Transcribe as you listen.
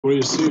We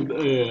received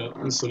a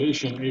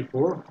installation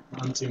A4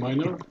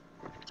 anti-miner.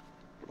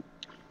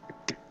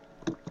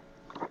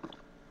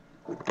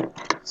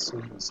 See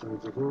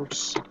inside the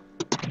box.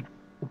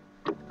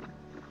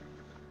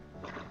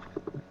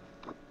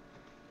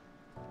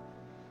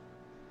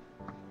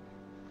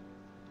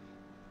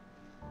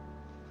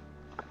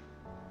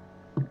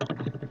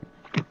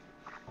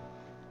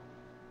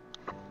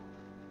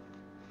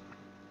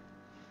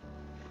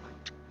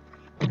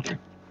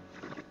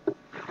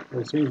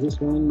 I think this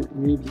one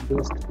needs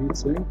just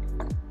heatsink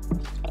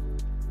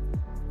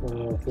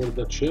for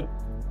the chip.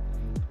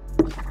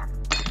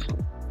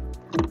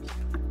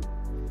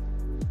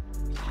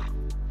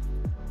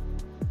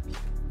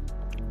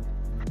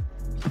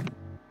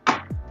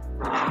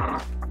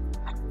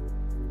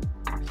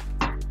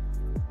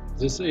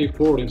 This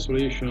A4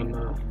 insulation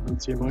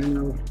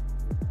anti-miner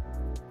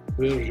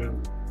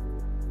version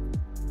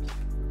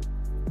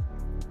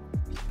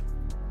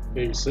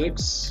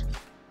A6.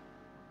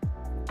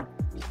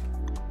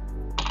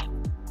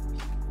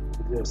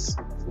 Yes,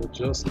 so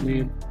just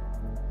need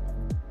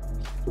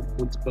to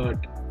put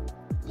back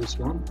this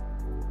one,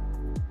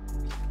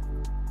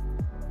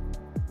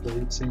 the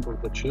heatsink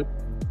of the chip.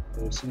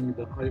 I think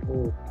the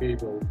I/O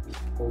cable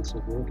also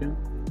broken.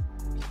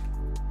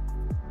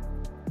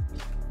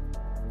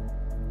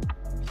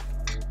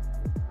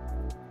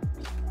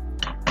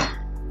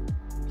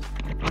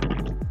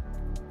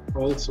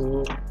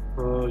 Also,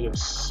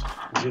 yes,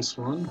 this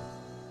one.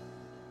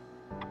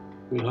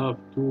 We have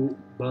two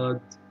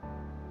bad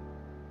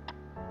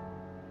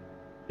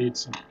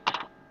heatsink.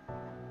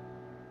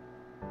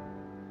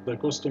 The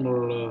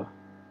customer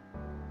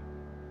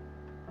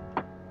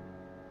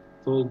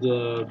told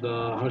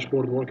the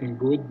hashboard working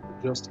good,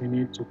 just he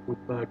need to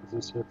put back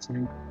this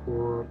heatsink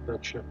for the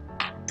chip.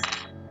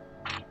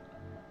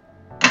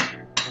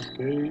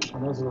 Okay,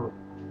 another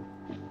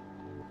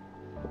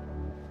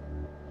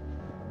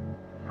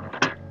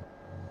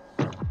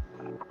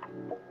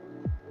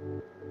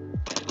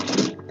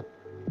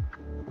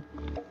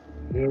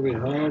here we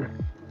have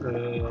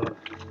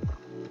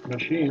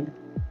machine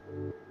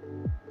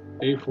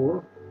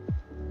A4.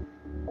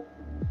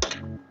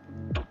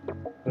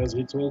 As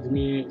he told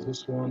me,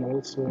 this one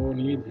also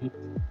need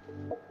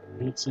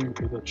heatsink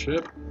to the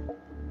chip.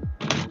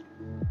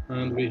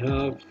 And we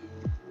have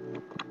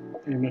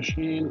a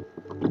machine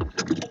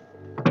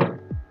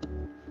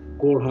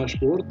 4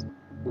 hashboard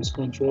with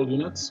control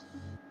units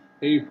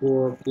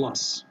A4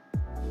 plus.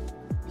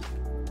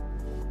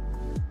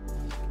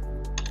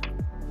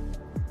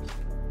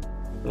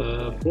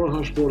 Four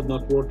hashboard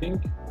not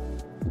working.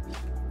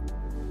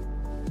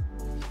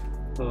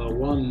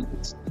 One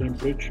it's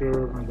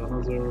temperature and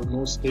another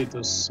no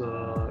status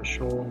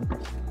shown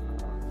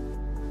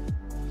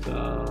the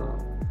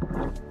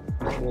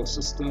control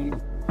system.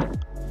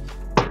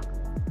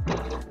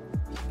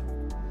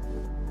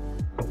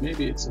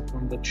 Maybe it's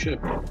from the chip.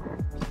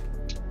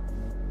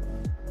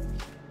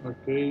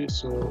 Okay,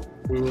 so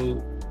we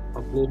will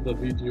upload the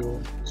video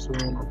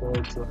soon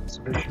about the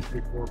installation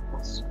A4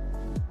 plus.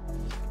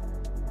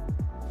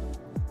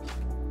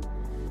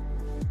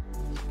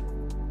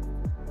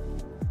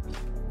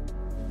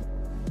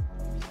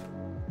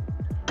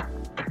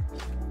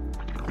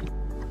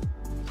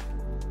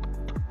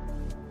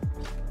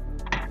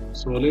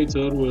 So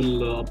later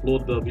we'll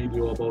upload the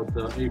video about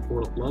the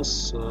A4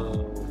 Plus,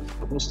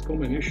 the most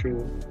common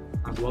issue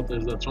and what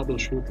is the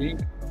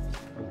troubleshooting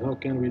and how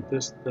can we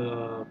test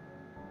the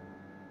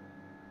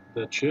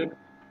chip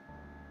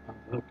and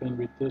how can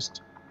we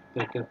test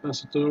the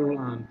capacitor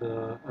and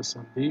the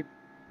SMD.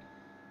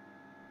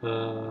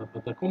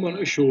 But the common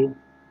issue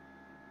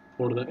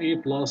for the A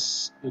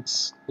Plus,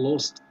 it's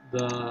lost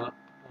the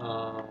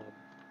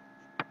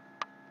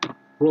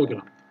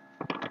program,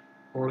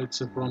 or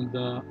it's from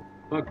the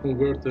buck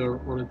converter,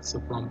 or it's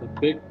from the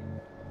PIC.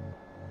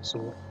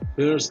 So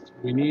first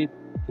we need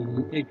to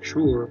make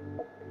sure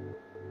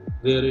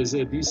there is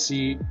a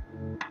DC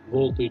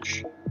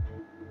voltage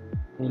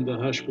on the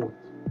hashboard.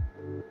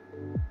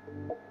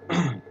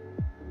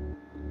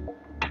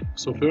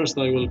 So first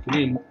I will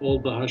clean all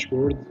the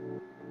hashboard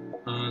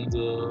and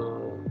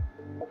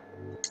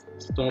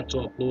start to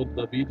upload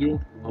the video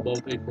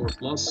about A4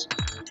 Plus.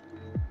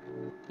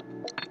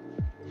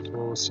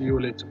 So see you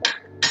later.